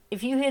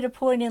 if you hit a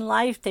point in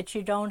life that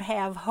you don't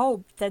have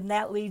hope, then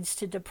that leads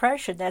to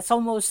depression. That's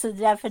almost the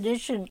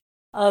definition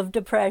of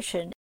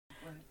depression.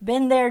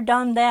 Been there,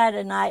 done that,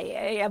 and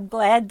I'm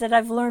glad that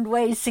I've learned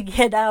ways to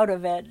get out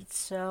of it.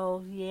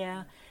 So,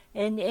 yeah.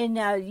 And in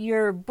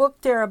your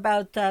book there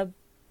about the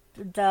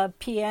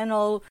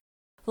piano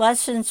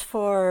lessons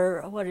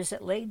for, what is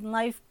it, late in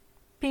life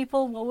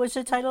people? What was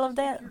the title of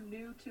that? You're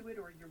new to it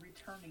or you're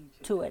returning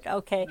to it.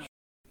 Okay. No.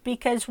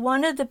 Because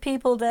one of the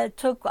people that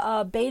took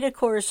a beta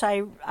course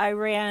I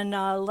ran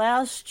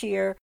last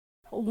year,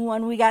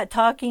 when we got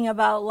talking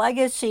about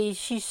Legacies,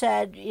 she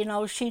said,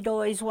 she'd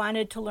always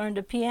wanted to learn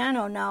the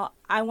piano. Now,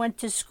 I went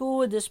to school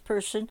with this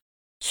person.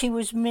 She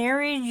was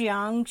married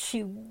young.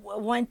 She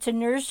went to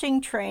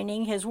nursing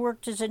training, has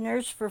worked as a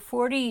nurse for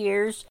 40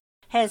 years,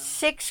 has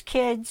 6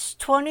 kids,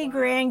 20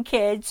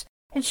 grandkids.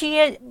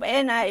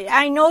 And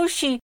I know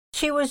she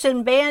was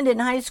in band in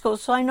high school,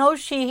 so I know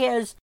she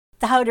has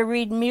how to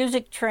read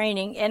music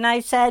training. And I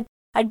said,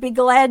 I'd be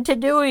glad to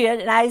do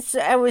it. And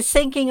I was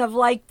thinking of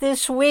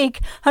this week.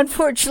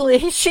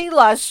 Unfortunately, she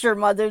lost her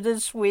mother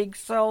this week.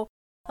 So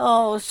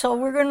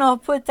we're going to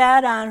put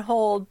that on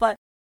hold. But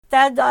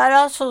that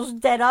also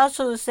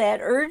is that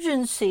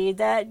urgency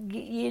that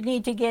you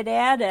need to get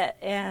at it.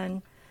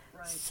 And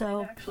right. So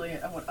and actually,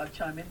 I want to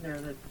chime in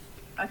there that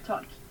I've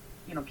taught,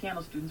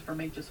 piano students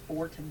from ages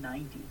 4 to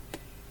 90.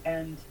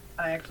 And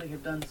I actually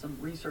have done some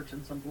research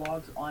and some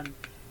blogs on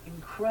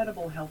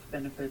incredible health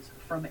benefits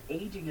from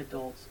aging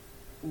adults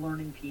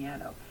learning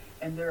piano.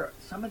 And there are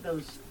some of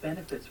those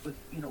benefits with,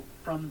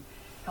 from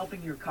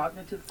helping your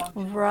cognitive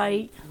function,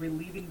 right,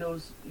 relieving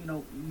those,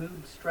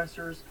 mood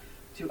stressors,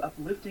 to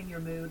uplifting your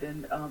mood,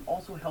 and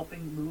also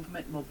helping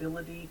movement,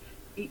 mobility.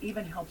 It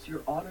even helps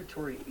your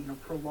auditory,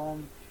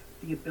 prolong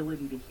the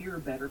ability to hear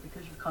better,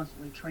 because you're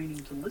constantly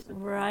training to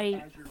listen right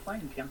as you're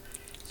playing piano.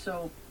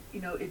 So,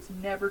 it's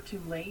never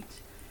too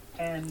late.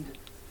 And,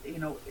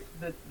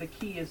 the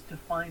key is to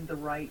find the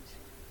right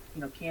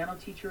piano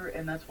teacher,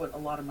 and that's what a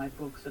lot of my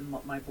books and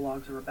my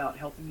blogs are about,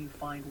 helping you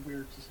find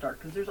where to start,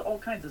 because there's all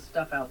kinds of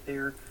stuff out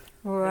there,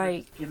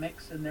 right,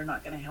 gimmicks, and they're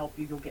not going to help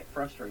you. You'll get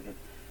frustrated.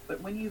 But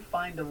when you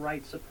find the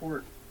right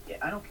support,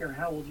 I don't care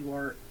how old you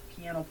are,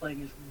 piano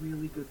playing is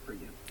really good for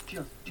you.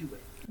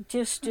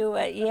 Just do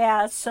it.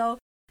 Yeah. So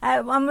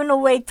I'm going to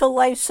wait till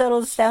life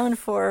settles down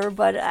for her,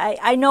 but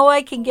I know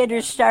I can get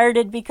her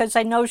started, because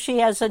I know she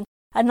has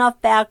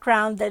enough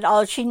background that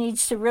all she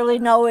needs to really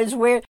know is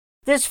where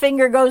this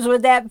finger goes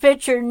with that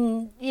picture,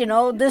 and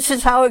this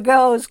is how it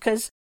goes,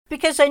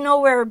 because I know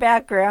where her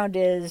background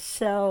is.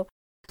 So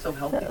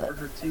healthy for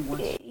her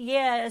too.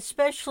 Yeah,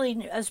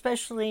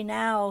 especially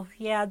now.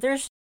 Yeah,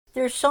 there's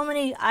so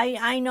many.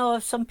 I know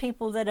of some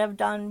people that have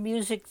done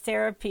music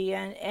therapy,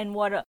 and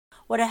what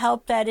a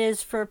help that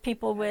is for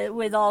people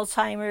with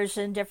Alzheimer's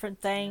and different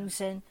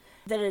things, and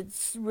that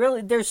it's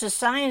really, there's a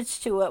science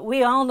to it.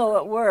 We all know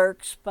it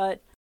works,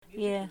 but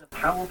yeah, it's a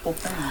powerful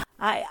thing.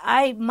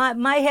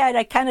 My head,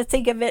 I kind of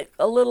think of it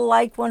a little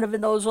like one of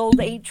those old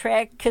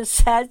 8-track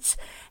cassettes,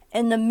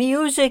 and the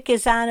music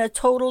is on a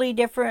totally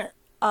different,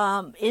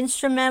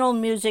 instrumental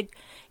music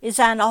is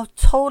on a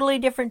totally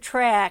different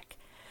track,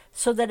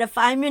 so that if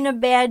I'm in a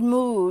bad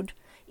mood,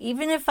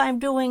 even if I'm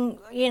doing,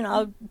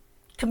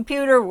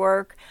 computer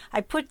work, I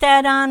put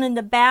that on in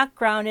the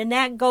background, and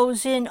that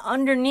goes in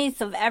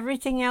underneath of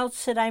everything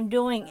else that I'm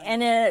doing,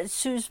 and it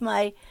soothes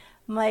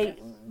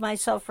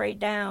myself right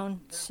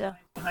down. So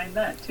behind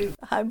that too,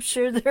 I'm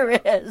sure there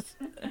is.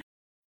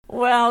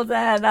 Well,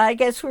 then I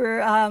guess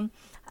we're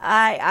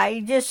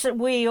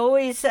we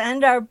always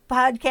end our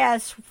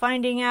podcast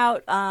finding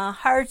out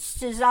heart's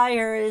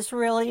desire is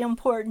really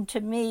important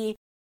to me,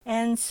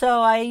 and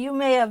so you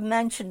may have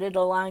mentioned it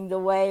along the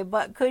way,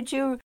 but could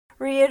you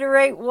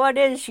reiterate what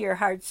is your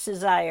heart's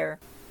desire?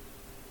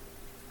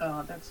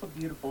 Oh, that's so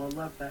beautiful. I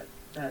love that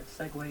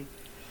segue.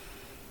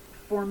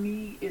 For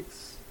me,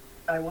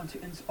 I want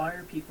to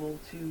inspire people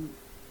to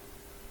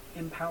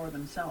empower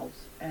themselves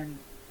and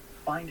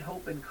find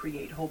hope and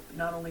create hope,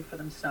 not only for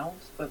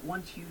themselves, but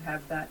once you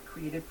have that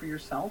created for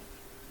yourself,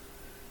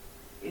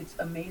 it's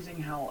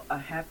amazing how a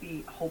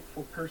happy,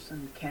 hopeful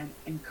person can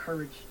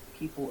encourage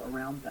people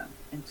around them.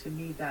 And to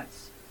me,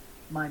 that's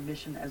my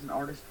mission as an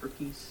artist for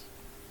peace,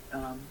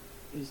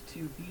 is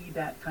to be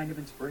that kind of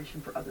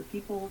inspiration for other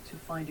people, to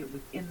find it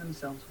within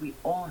themselves. We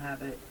all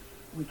have it.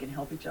 We can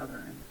help each other.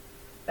 And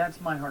that's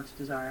my heart's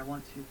desire. I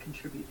want to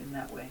contribute in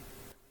that way.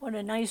 What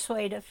a nice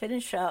way to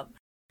finish up.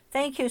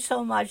 Thank you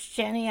so much,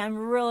 Jenny. I'm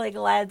really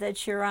glad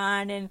that you're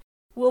on, and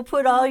we'll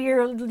put all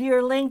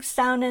your links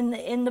down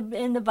in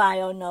the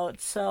bio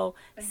notes. So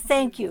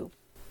thank you.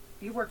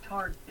 You worked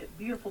hard.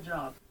 Beautiful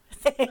job.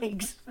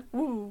 Thanks.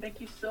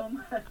 Thank you so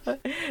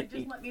much.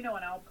 Just let me know,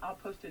 and I'll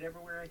post it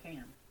everywhere I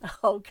can.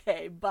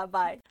 Okay. Bye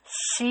bye.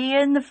 See you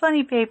in the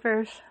funny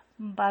papers.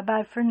 Bye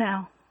bye for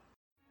now.